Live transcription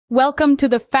Welcome to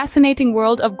the fascinating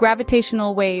world of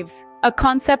gravitational waves, a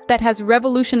concept that has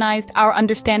revolutionized our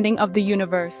understanding of the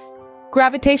universe.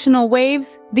 Gravitational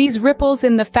waves, these ripples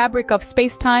in the fabric of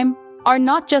space-time, are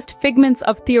not just figments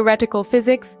of theoretical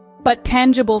physics, but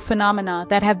tangible phenomena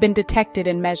that have been detected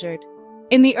and measured.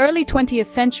 In the early 20th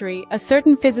century, a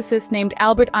certain physicist named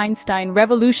Albert Einstein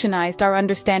revolutionized our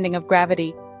understanding of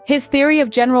gravity. His theory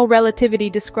of general relativity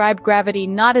described gravity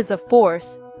not as a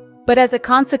force, but as a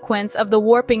consequence of the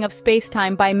warping of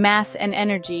spacetime by mass and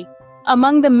energy.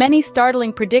 Among the many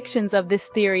startling predictions of this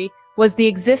theory was the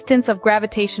existence of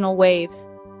gravitational waves.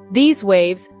 These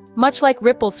waves, much like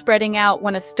ripples spreading out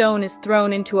when a stone is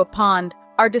thrown into a pond,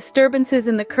 are disturbances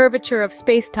in the curvature of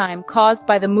spacetime caused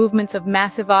by the movements of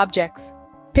massive objects.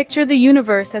 Picture the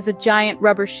universe as a giant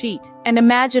rubber sheet, and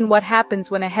imagine what happens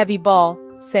when a heavy ball,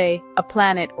 say, a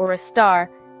planet or a star,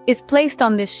 is placed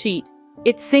on this sheet.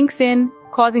 It sinks in,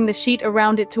 causing the sheet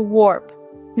around it to warp.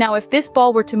 Now, if this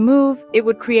ball were to move, it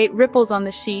would create ripples on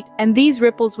the sheet, and these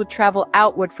ripples would travel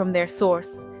outward from their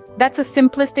source. That's a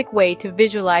simplistic way to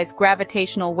visualize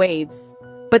gravitational waves.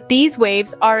 But these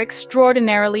waves are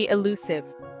extraordinarily elusive.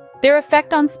 Their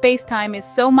effect on spacetime is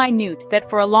so minute that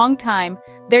for a long time,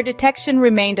 their detection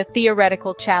remained a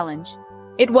theoretical challenge.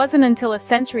 It wasn't until a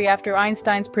century after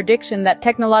Einstein's prediction that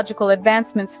technological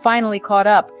advancements finally caught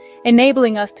up,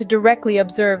 enabling us to directly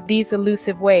observe these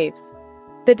elusive waves.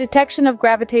 The detection of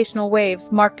gravitational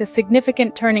waves marked a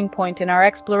significant turning point in our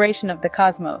exploration of the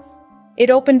cosmos. It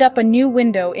opened up a new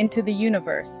window into the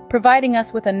universe, providing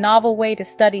us with a novel way to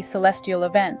study celestial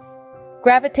events.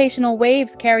 Gravitational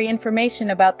waves carry information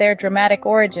about their dramatic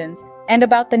origins and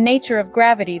about the nature of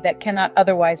gravity that cannot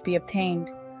otherwise be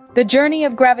obtained. The journey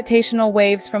of gravitational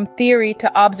waves from theory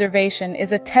to observation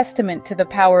is a testament to the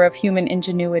power of human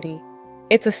ingenuity.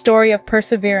 It's a story of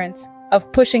perseverance, of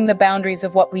pushing the boundaries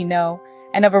of what we know,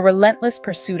 and of a relentless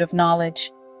pursuit of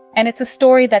knowledge. And it's a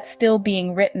story that's still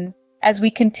being written, as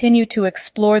we continue to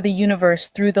explore the universe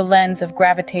through the lens of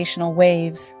gravitational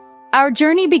waves. Our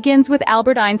journey begins with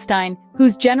Albert Einstein,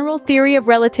 whose general theory of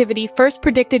relativity first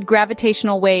predicted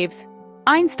gravitational waves.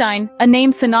 Einstein, a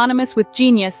name synonymous with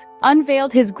genius,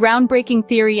 unveiled his groundbreaking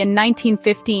theory in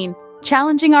 1915,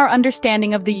 challenging our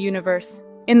understanding of the universe.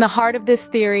 In the heart of this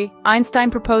theory, Einstein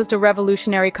proposed a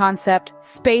revolutionary concept,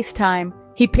 space-time.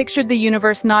 He pictured the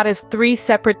universe not as three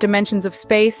separate dimensions of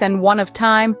space and one of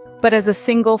time, but as a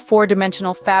single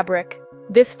four-dimensional fabric.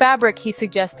 This fabric, he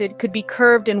suggested, could be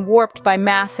curved and warped by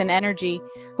mass and energy.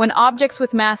 When objects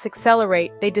with mass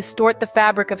accelerate, they distort the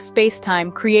fabric of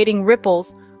space-time, creating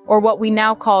ripples, or what we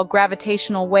now call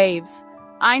gravitational waves.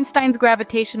 Einstein's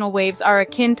gravitational waves are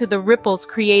akin to the ripples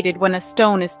created when a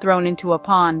stone is thrown into a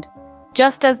pond.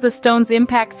 Just as the stone's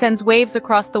impact sends waves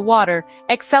across the water,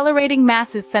 accelerating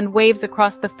masses send waves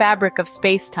across the fabric of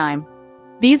space-time.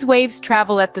 These waves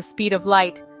travel at the speed of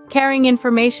light, carrying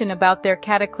information about their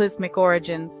cataclysmic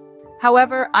origins.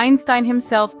 However, Einstein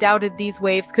himself doubted these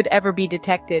waves could ever be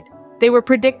detected. They were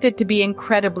predicted to be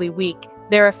incredibly weak,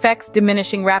 their effects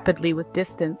diminishing rapidly with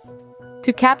distance.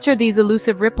 To capture these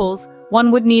elusive ripples, one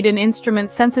would need an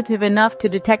instrument sensitive enough to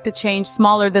detect a change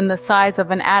smaller than the size of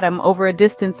an atom over a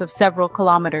distance of several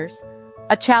kilometers,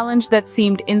 a challenge that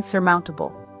seemed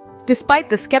insurmountable. Despite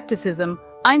the skepticism,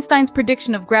 Einstein's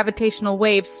prediction of gravitational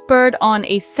waves spurred on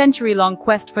a century-long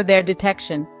quest for their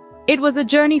detection. It was a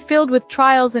journey filled with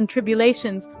trials and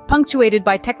tribulations, punctuated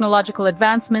by technological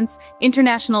advancements,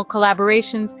 international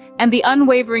collaborations, and the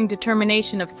unwavering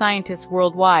determination of scientists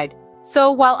worldwide.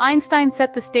 So, while Einstein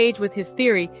set the stage with his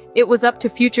theory, it was up to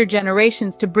future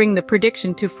generations to bring the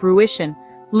prediction to fruition.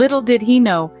 Little did he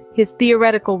know, his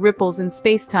theoretical ripples in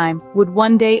spacetime would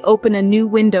one day open a new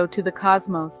window to the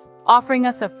cosmos, offering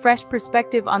us a fresh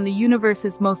perspective on the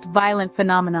universe's most violent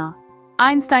phenomena.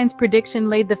 Einstein's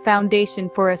prediction laid the foundation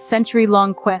for a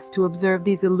century-long quest to observe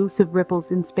these elusive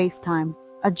ripples in spacetime,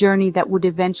 a journey that would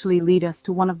eventually lead us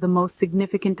to one of the most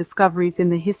significant discoveries in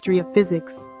the history of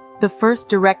physics, the first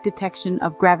direct detection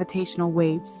of gravitational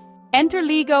waves. Enter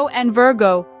LIGO and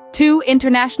Virgo, two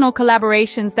international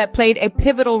collaborations that played a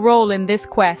pivotal role in this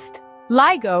quest.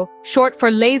 LIGO, short for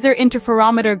Laser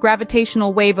Interferometer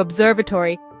Gravitational Wave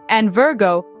Observatory, and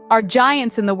Virgo are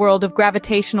giants in the world of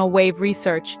gravitational wave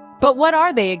research. But what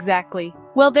are they exactly?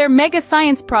 Well, they're mega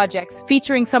science projects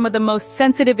featuring some of the most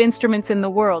sensitive instruments in the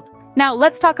world. Now,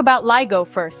 let's talk about LIGO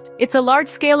first. It's a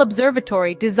large-scale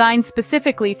observatory designed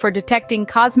specifically for detecting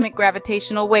cosmic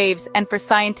gravitational waves and for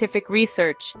scientific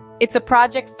research. It's a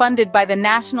project funded by the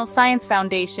National Science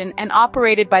Foundation and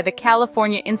operated by the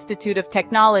California Institute of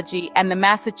Technology and the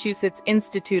Massachusetts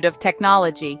Institute of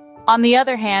Technology. On the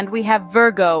other hand, we have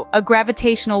Virgo, a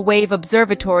gravitational wave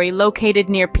observatory located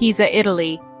near Pisa,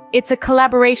 Italy. It's a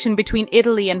collaboration between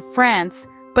Italy and France,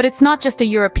 but it's not just a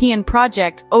European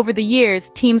project. Over the years,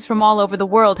 teams from all over the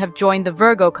world have joined the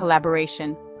Virgo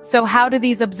collaboration. So how do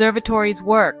these observatories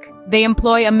work? They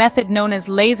employ a method known as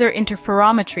laser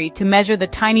interferometry to measure the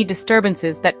tiny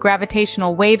disturbances that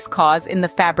gravitational waves cause in the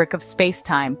fabric of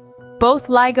space-time. Both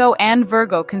LIGO and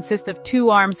Virgo consist of two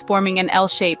arms forming an L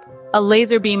shape. A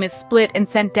laser beam is split and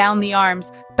sent down the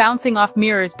arms, bouncing off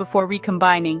mirrors before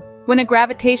recombining. When a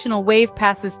gravitational wave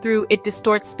passes through, it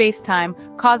distorts space-time,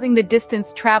 causing the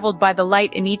distance traveled by the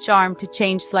light in each arm to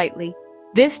change slightly.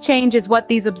 This change is what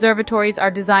these observatories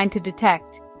are designed to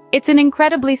detect. It's an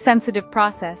incredibly sensitive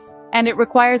process, and it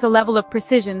requires a level of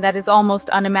precision that is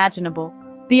almost unimaginable.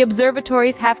 The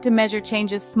observatories have to measure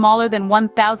changes smaller than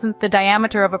 1,000th the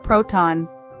diameter of a proton.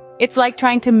 It's like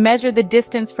trying to measure the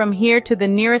distance from here to the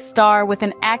nearest star with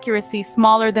an accuracy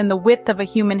smaller than the width of a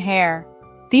human hair.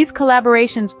 These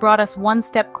collaborations brought us one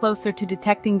step closer to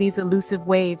detecting these elusive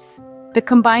waves. The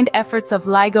combined efforts of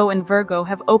LIGO and Virgo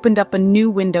have opened up a new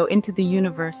window into the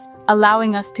universe,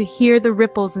 allowing us to hear the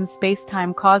ripples in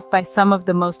space-time caused by some of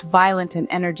the most violent and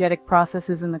energetic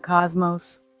processes in the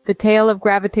cosmos. The tale of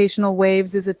gravitational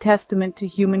waves is a testament to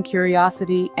human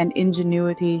curiosity and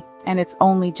ingenuity, and it's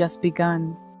only just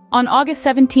begun. On August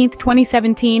 17,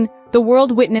 2017, the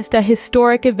world witnessed a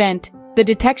historic event, the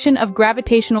detection of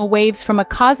gravitational waves from a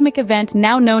cosmic event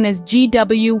now known as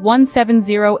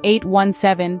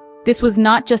GW170817. This was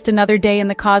not just another day in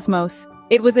the cosmos.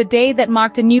 It was a day that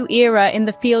marked a new era in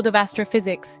the field of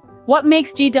astrophysics. What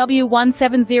makes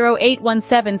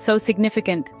GW170817 so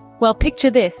significant? Well, picture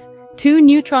this. Two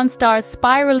neutron stars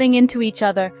spiraling into each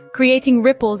other, creating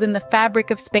ripples in the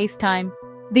fabric of space-time.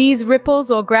 These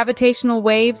ripples, or gravitational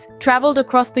waves, traveled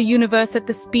across the universe at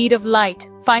the speed of light,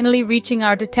 finally reaching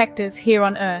our detectors here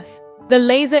on Earth. The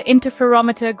Laser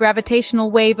Interferometer Gravitational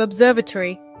Wave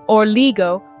Observatory, or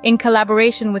LIGO, in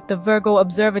collaboration with the Virgo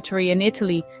Observatory in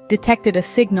Italy, detected a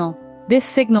signal. This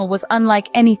signal was unlike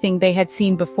anything they had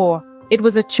seen before. It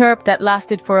was a chirp that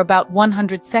lasted for about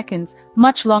 100 seconds,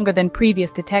 much longer than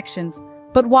previous detections.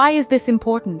 But why is this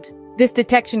important? This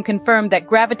detection confirmed that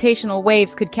gravitational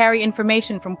waves could carry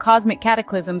information from cosmic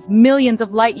cataclysms millions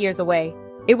of light-years away.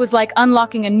 It was like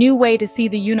unlocking a new way to see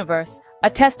the universe, a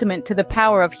testament to the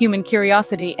power of human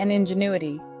curiosity and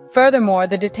ingenuity. Furthermore,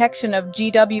 the detection of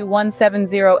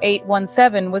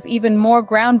GW170817 was even more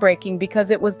groundbreaking because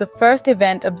it was the first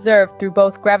event observed through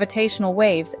both gravitational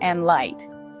waves and light.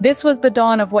 This was the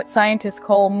dawn of what scientists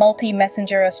call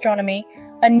multi-messenger astronomy,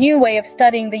 a new way of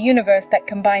studying the universe that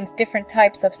combines different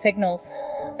types of signals.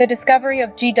 The discovery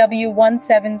of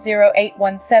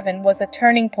GW170817 was a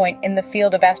turning point in the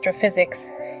field of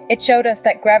astrophysics. It showed us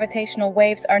that gravitational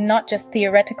waves are not just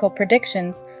theoretical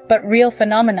predictions, but real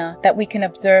phenomena that we can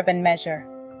observe and measure.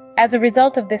 As a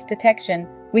result of this detection,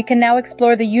 we can now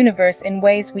explore the universe in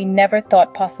ways we never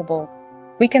thought possible.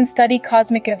 We can study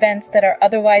cosmic events that are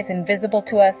otherwise invisible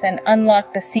to us and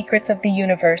unlock the secrets of the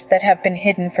universe that have been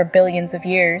hidden for billions of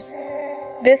years.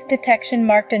 This detection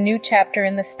marked a new chapter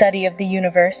in the study of the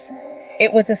universe.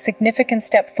 It was a significant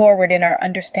step forward in our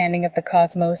understanding of the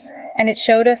cosmos, and it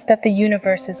showed us that the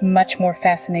universe is much more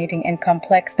fascinating and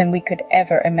complex than we could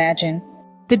ever imagine.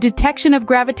 The detection of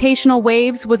gravitational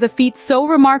waves was a feat so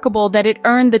remarkable that it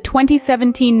earned the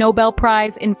 2017 Nobel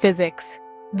Prize in Physics.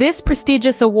 This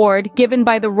prestigious award, given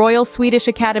by the Royal Swedish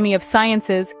Academy of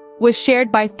Sciences, was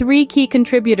shared by three key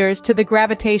contributors to the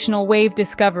gravitational wave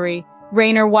discovery: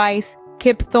 Rainer Weiss,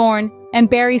 Kip Thorne, and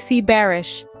Barry C.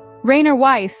 Barish. Rainer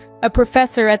Weiss, a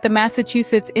professor at the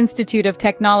Massachusetts Institute of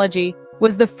Technology,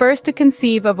 was the first to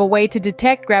conceive of a way to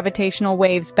detect gravitational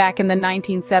waves back in the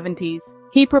 1970s.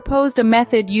 He proposed a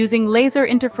method using laser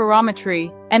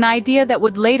interferometry, an idea that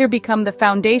would later become the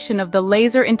foundation of the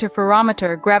Laser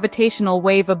Interferometer Gravitational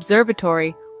Wave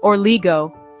Observatory, or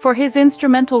LIGO. For his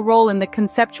instrumental role in the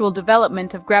conceptual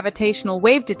development of gravitational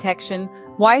wave detection,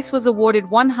 Weiss was awarded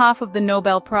one half of the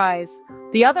Nobel Prize.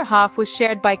 The other half was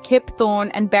shared by Kip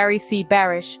Thorne and Barry C.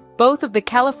 Barish, both of the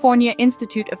California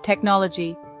Institute of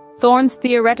Technology. Thorne's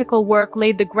theoretical work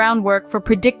laid the groundwork for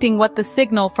predicting what the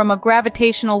signal from a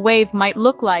gravitational wave might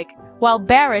look like, while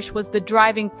Barish was the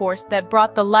driving force that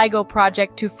brought the LIGO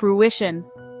project to fruition.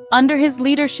 Under his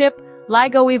leadership,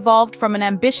 LIGO evolved from an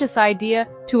ambitious idea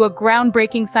to a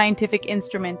groundbreaking scientific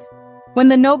instrument. When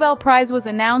the Nobel Prize was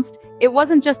announced, it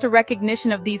wasn't just a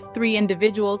recognition of these three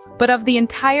individuals, but of the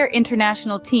entire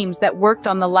international teams that worked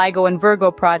on the LIGO and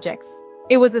Virgo projects.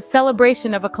 It was a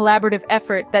celebration of a collaborative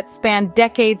effort that spanned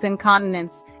decades and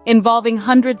continents, involving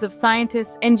hundreds of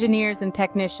scientists, engineers, and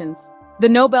technicians. The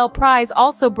Nobel Prize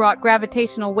also brought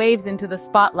gravitational waves into the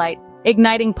spotlight,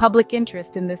 igniting public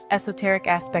interest in this esoteric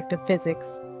aspect of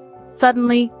physics.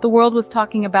 Suddenly, the world was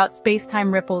talking about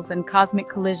space-time ripples and cosmic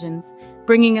collisions,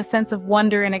 bringing a sense of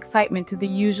wonder and excitement to the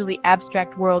usually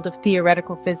abstract world of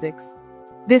theoretical physics.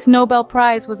 This Nobel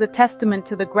Prize was a testament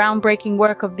to the groundbreaking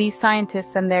work of these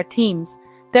scientists and their teams.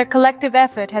 Their collective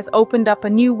effort has opened up a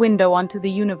new window onto the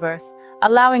universe,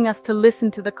 allowing us to listen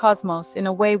to the cosmos in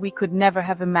a way we could never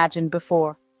have imagined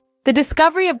before. The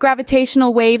discovery of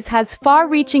gravitational waves has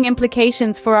far-reaching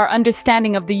implications for our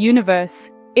understanding of the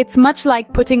universe. It's much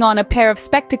like putting on a pair of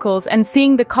spectacles and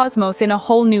seeing the cosmos in a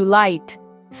whole new light.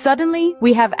 Suddenly,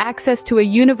 we have access to a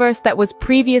universe that was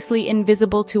previously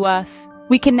invisible to us.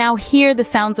 We can now hear the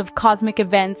sounds of cosmic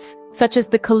events, such as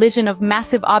the collision of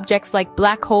massive objects like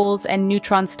black holes and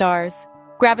neutron stars.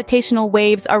 Gravitational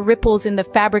waves are ripples in the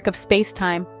fabric of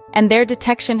space-time, and their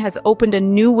detection has opened a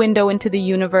new window into the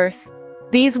universe.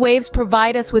 These waves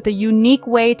provide us with a unique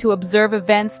way to observe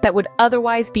events that would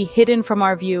otherwise be hidden from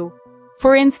our view.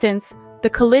 For instance,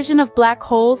 the collision of black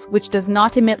holes, which does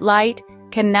not emit light,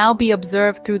 can now be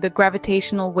observed through the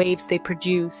gravitational waves they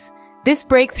produce. This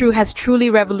breakthrough has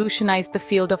truly revolutionized the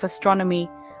field of astronomy.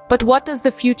 But what does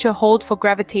the future hold for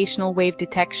gravitational wave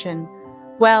detection?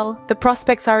 Well, the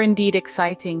prospects are indeed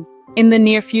exciting. In the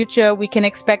near future, we can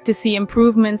expect to see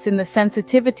improvements in the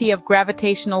sensitivity of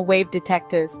gravitational wave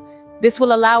detectors. This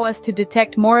will allow us to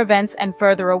detect more events and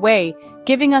further away,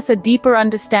 giving us a deeper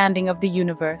understanding of the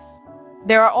universe.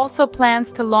 There are also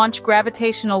plans to launch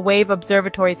gravitational wave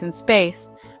observatories in space,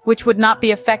 which would not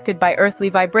be affected by earthly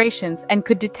vibrations and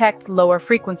could detect lower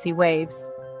frequency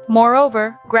waves.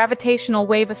 Moreover, gravitational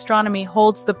wave astronomy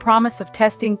holds the promise of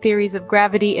testing theories of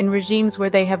gravity in regimes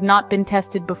where they have not been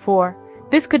tested before.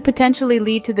 This could potentially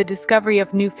lead to the discovery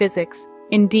of new physics.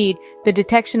 Indeed, the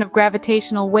detection of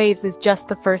gravitational waves is just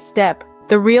the first step.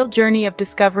 The real journey of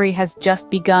discovery has just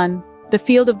begun. The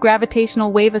field of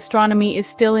gravitational wave astronomy is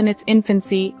still in its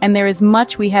infancy, and there is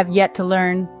much we have yet to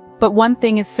learn. But one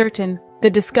thing is certain, the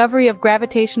discovery of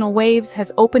gravitational waves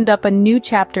has opened up a new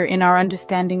chapter in our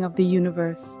understanding of the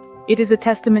universe. It is a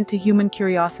testament to human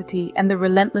curiosity and the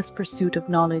relentless pursuit of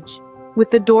knowledge.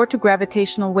 With the door to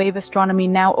gravitational wave astronomy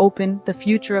now open, the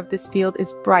future of this field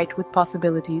is bright with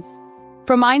possibilities.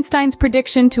 From Einstein's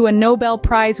prediction to a Nobel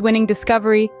Prize-winning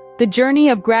discovery, the journey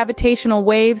of gravitational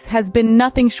waves has been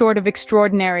nothing short of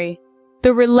extraordinary.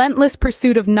 The relentless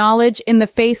pursuit of knowledge in the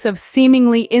face of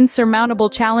seemingly insurmountable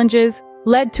challenges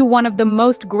led to one of the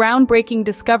most groundbreaking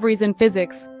discoveries in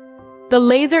physics. The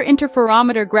Laser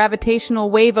Interferometer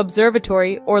Gravitational Wave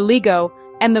Observatory, or LIGO,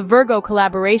 and the Virgo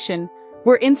collaboration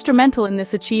were instrumental in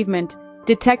this achievement,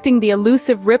 detecting the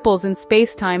elusive ripples in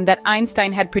space-time that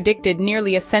Einstein had predicted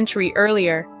nearly a century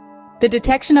earlier. The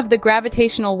detection of the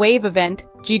gravitational wave event,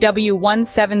 GW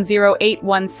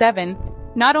 170817,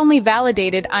 not only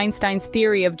validated Einstein's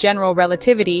theory of general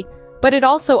relativity, but it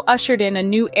also ushered in a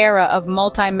new era of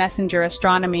multi-messenger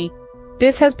astronomy.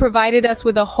 This has provided us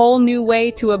with a whole new way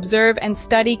to observe and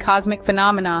study cosmic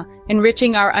phenomena,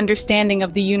 enriching our understanding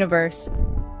of the universe.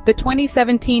 The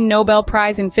 2017 Nobel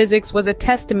Prize in Physics was a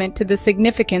testament to the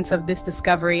significance of this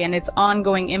discovery and its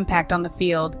ongoing impact on the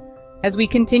field. As we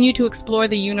continue to explore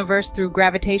the universe through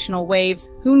gravitational waves,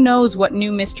 who knows what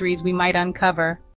new mysteries we might uncover.